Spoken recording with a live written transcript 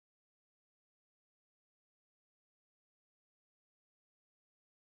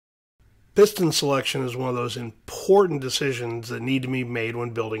Piston selection is one of those important decisions that need to be made when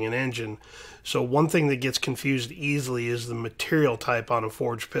building an engine. So one thing that gets confused easily is the material type on a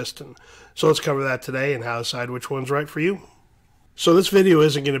forged piston. So let's cover that today and how to decide which one's right for you. So this video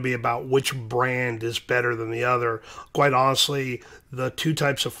isn't going to be about which brand is better than the other. Quite honestly, the two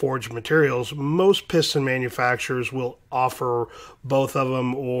types of forged materials, most piston manufacturers will offer both of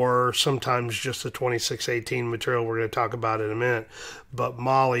them, or sometimes just the 2618 material we're going to talk about in a minute. But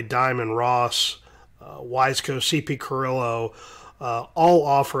Mahle, Diamond, Ross, Wiseco, CP Carrillo, all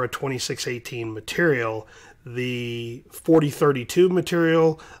offer a 2618 material. The 4032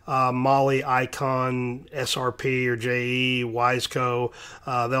 material, Mahle, Icon, SRP or JE, Wiseco,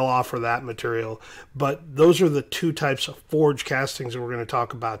 they'll offer that material. But those are the two types of forged castings that we're going to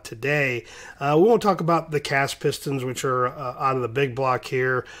talk about today. We won't talk about the cast pistons, which are out of the big block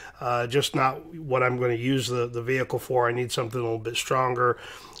here, just not what I'm going to use the vehicle for. I need something a little bit stronger.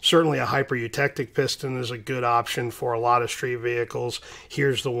 Certainly a hyper-eutectic piston is a good option for a lot of street vehicles.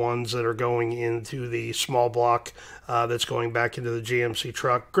 Here's the ones that are going into the small block that's going back into the GMC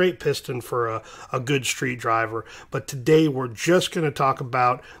truck. Great piston for a good street driver. But today we're just going to talk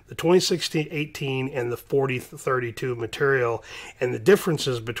about the 2016-18 and the 4032 material and the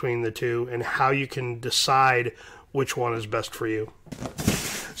differences between the two and how you can decide which one is best for you.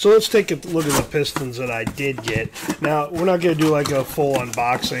 So let's take a look at the pistons that I did get. Now, we're not going to do like a full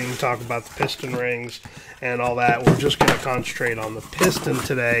unboxing, talk about the piston rings and all that. We're just going to concentrate on the piston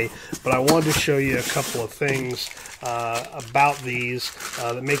today, but I wanted to show you a couple of things about these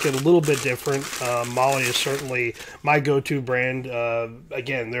that make it a little bit different. Mahle is certainly my go-to brand.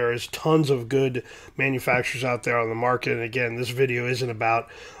 Again, there is tons of good manufacturers out there on the market, and again, this video isn't about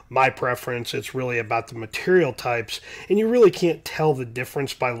my preference. It's really about the material types, and you really can't tell the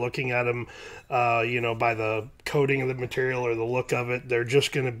difference by looking at them, by the coating of the material or the look of it. They're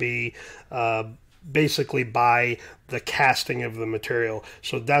just going to be basically by the casting of the material.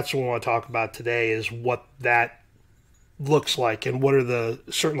 So that's what I want to talk about today, is what that looks like and what are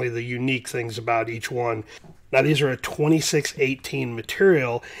certainly the unique things about each one. Now, these are a 2618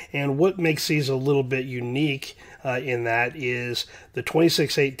 material, and what makes these a little bit unique in that is the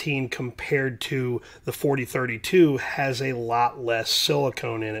 2618 compared to the 4032 has a lot less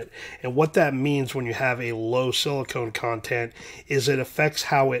silicone in it. And what that means when you have a low silicone content is it affects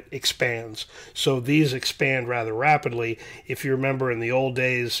how it expands. So these expand rather rapidly. If you remember in the old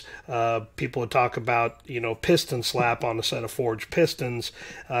days, people would talk about, piston slap on a set of forged pistons,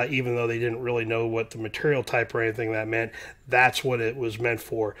 even though they didn't really know what the material type or anything that meant. That's what it was meant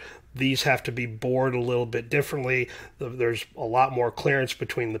for. These have to be bored a little bit differently. There's a lot more clearance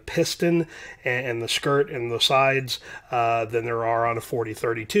between the piston and the skirt and the sides than there are on a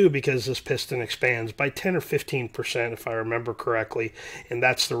 4032, because this piston expands by 10 or 15%, if I remember correctly. And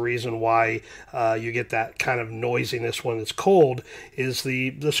that's the reason why you get that kind of noisiness when it's cold, is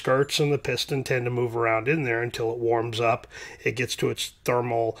the skirts and the piston tend to move around in there until it warms up. It gets to its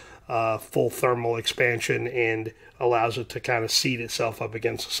full thermal expansion and allows it to kind of seat itself up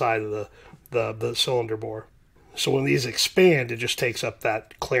against the side of the cylinder bore. So when these expand, it just takes up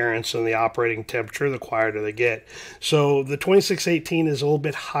that clearance and the operating temperature the quieter they get. So the 2618 is a little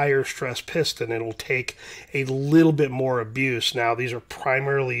bit higher stress piston. It'll take a little bit more abuse. Now, these are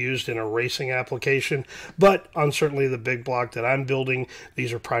primarily used in a racing application, but on certainly the big block that I'm building,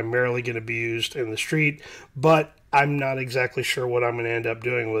 these are primarily going to be used in the street. But I'm not exactly sure what I'm going to end up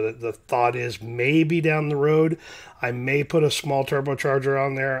doing with it. The thought is maybe down the road, I may put a small turbocharger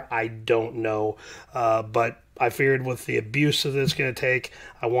on there. I don't know. But I figured with the abuse that it's going to take,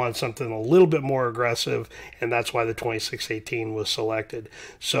 I wanted something a little bit more aggressive, and that's why the 2618 was selected.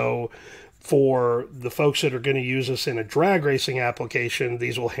 So for the folks that are going to use this in a drag racing application,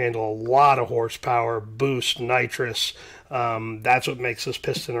 these will handle a lot of horsepower, boost, nitrous. That's what makes this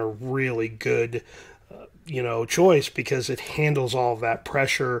piston a really good choice, because it handles all of that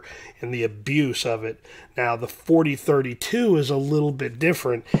pressure and the abuse of it. Now, the 4032 is a little bit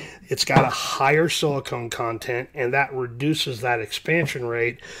different. It's got a higher silicone content, and that reduces that expansion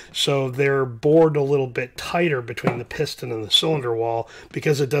rate. So they're bored a little bit tighter between the piston and the cylinder wall,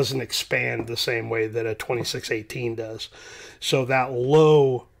 because it doesn't expand the same way that a 2618 does. So that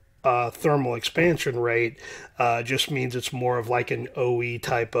low thermal expansion rate just means it's more of like an OE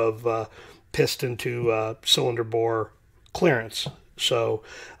type of piston to cylinder bore clearance. So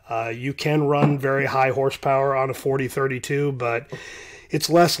you can run very high horsepower on a 4032, but it's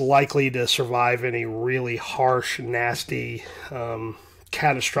less likely to survive any really harsh, nasty,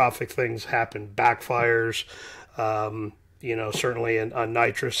 catastrophic things happen, backfires, certainly a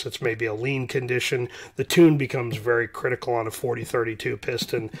nitrous that's maybe a lean condition, the tune becomes very critical on a 4032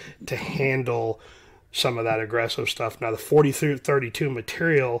 piston to handle some of that aggressive stuff. Now, the 4032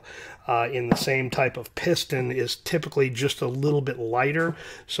 material in the same type of piston is typically just a little bit lighter,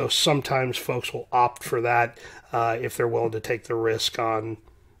 so sometimes folks will opt for that if they're willing to take the risk on,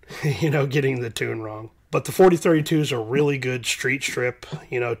 getting the tune wrong. But the 4032 is a really good street strip,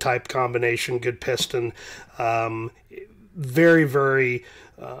 type combination, good piston. Very, very,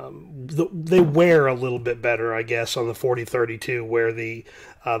 they wear a little bit better, I guess, on the 4032, where the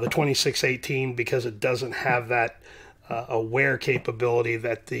 2618, because it doesn't have that a wear capability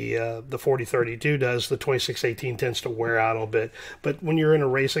that the 4032 does, the 2618 tends to wear out a little bit. But when you're in a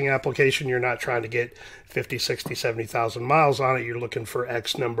racing application, you're not trying to get 50, 60, 70,000 miles on it. You're looking for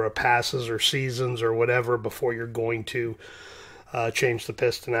X number of passes or seasons or whatever before you're going to change the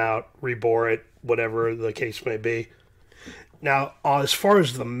piston out, rebore it, whatever the case may be. Now, as far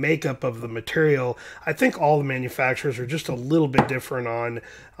as the makeup of the material, I think all the manufacturers are just a little bit different on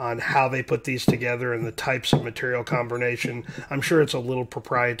how they put these together and the types of material combination. I'm sure it's a little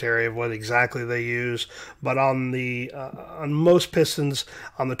proprietary of what exactly they use, but on most pistons,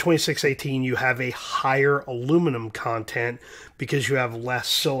 on the 2618, you have a higher aluminum content because you have less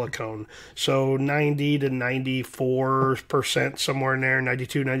silicone. So 90 to 94%, somewhere in there,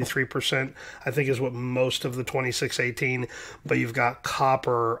 92, 93%, I think is what most of the 2618, but you've got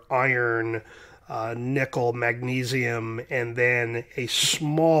copper, iron, nickel, magnesium, and then a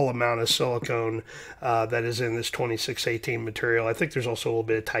small amount of silicone that is in this 2618 material. I think there's also a little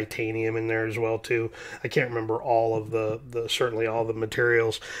bit of titanium in there as well too. I can't remember all of certainly all the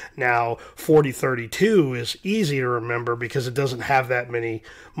materials. Now 4032 is easy to remember because it doesn't have that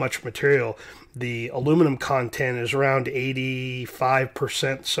much material. The aluminum content is around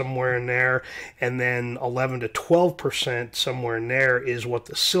 85%, somewhere in there, and then 11 to 12% somewhere in there is what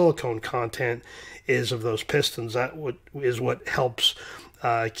the silicone content is of those pistons. That is what helps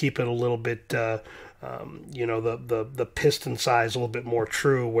keep it a little bit, the piston size a little bit more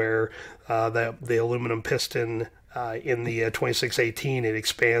true, where the aluminum piston in the 2618, it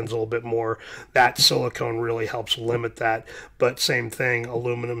expands a little bit more. That silicone really helps limit that. But same thing,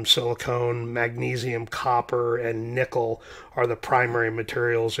 aluminum, silicone, magnesium, copper, and nickel are the primary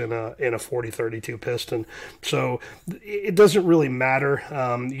materials in a 4032 piston. So it doesn't really matter.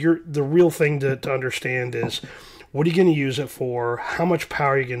 The real thing to understand is, what are you going to use it for? How much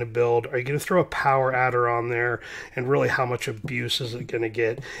power are you going to build? Are you going to throw a power adder on there? And really, how much abuse is it going to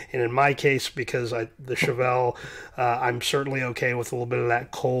get? And in my case, because the Chevelle, I'm certainly okay with a little bit of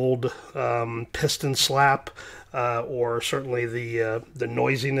that cold piston slap, or certainly the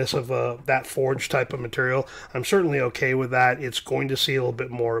noisiness of that forged type of material. I'm certainly okay with that. It's going to see a little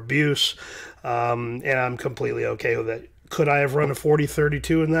bit more abuse, and I'm completely okay with it. Could I have run a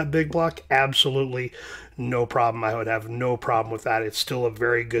 4032 in that big block? Absolutely. No problem. I would have no problem with that. It's still a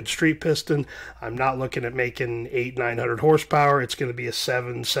very good street piston. I'm not looking at making 800-900 horsepower. It's going to be a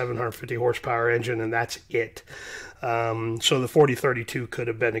 750 horsepower engine, and that's it. So the 4032 could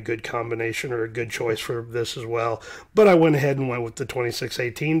have been a good combination or a good choice for this as well. But I went ahead and went with the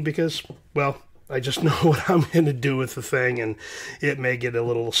 2618 because, well, I just know what I'm going to do with the thing, and it may get a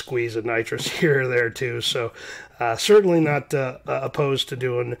little squeeze of nitrous here or there too. So certainly not opposed to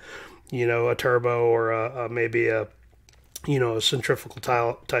doing, a turbo or maybe a centrifugal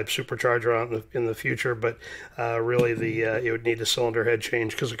type supercharger on in the future. But really, it would need a cylinder head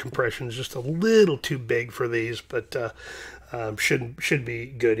change because the compression is just a little too big for these. But should be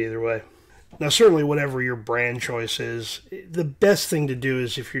good either way. Now, certainly, whatever your brand choice is, the best thing to do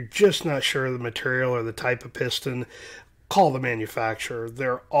is, if you're just not sure of the material or the type of piston, call the manufacturer. They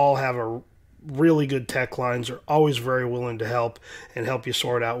all have a really good tech lines, are always very willing to help and help you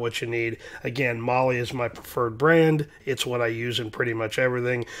sort out what you need. Again, Mahle is my preferred brand. It's what I use in pretty much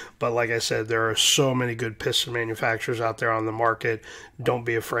everything. But like I said, there are so many good piston manufacturers out there on the market. Don't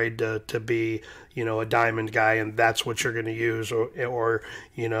be afraid to be, a diamond guy, and that's what you're going to use, or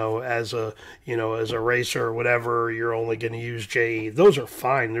as a racer or whatever, you're only going to use JE. Those are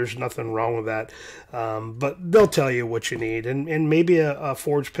fine. There's nothing wrong with that. But they'll tell you what you need, and maybe a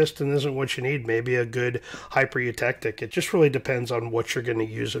forged piston isn't what you need. Maybe a good hypereutectic. It just really depends on what you're going to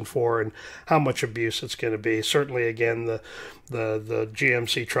use it for and how much abuse it's going to be. Certainly, again, the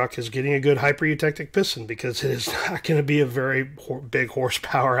GMC truck is getting a good hypereutectic piston because it is not going to be a very big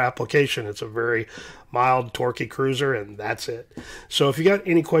horsepower application. It's a very mild, torquey cruiser, and that's it. So if you got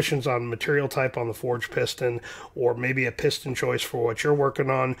any questions on material type on the forged piston, or maybe a piston choice for what you're working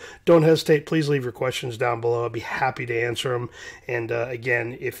on, don't hesitate. Please leave your questions down below. I'd be happy to answer them. And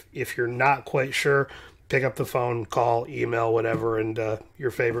again, if you're not quite sure, pick up the phone, call, email, whatever, and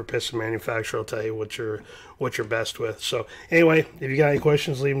your favorite piston manufacturer will tell you what you're best with. So anyway, if you got any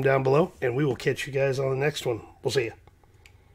questions, leave them down below, and we will catch you guys on the next one. We'll see you.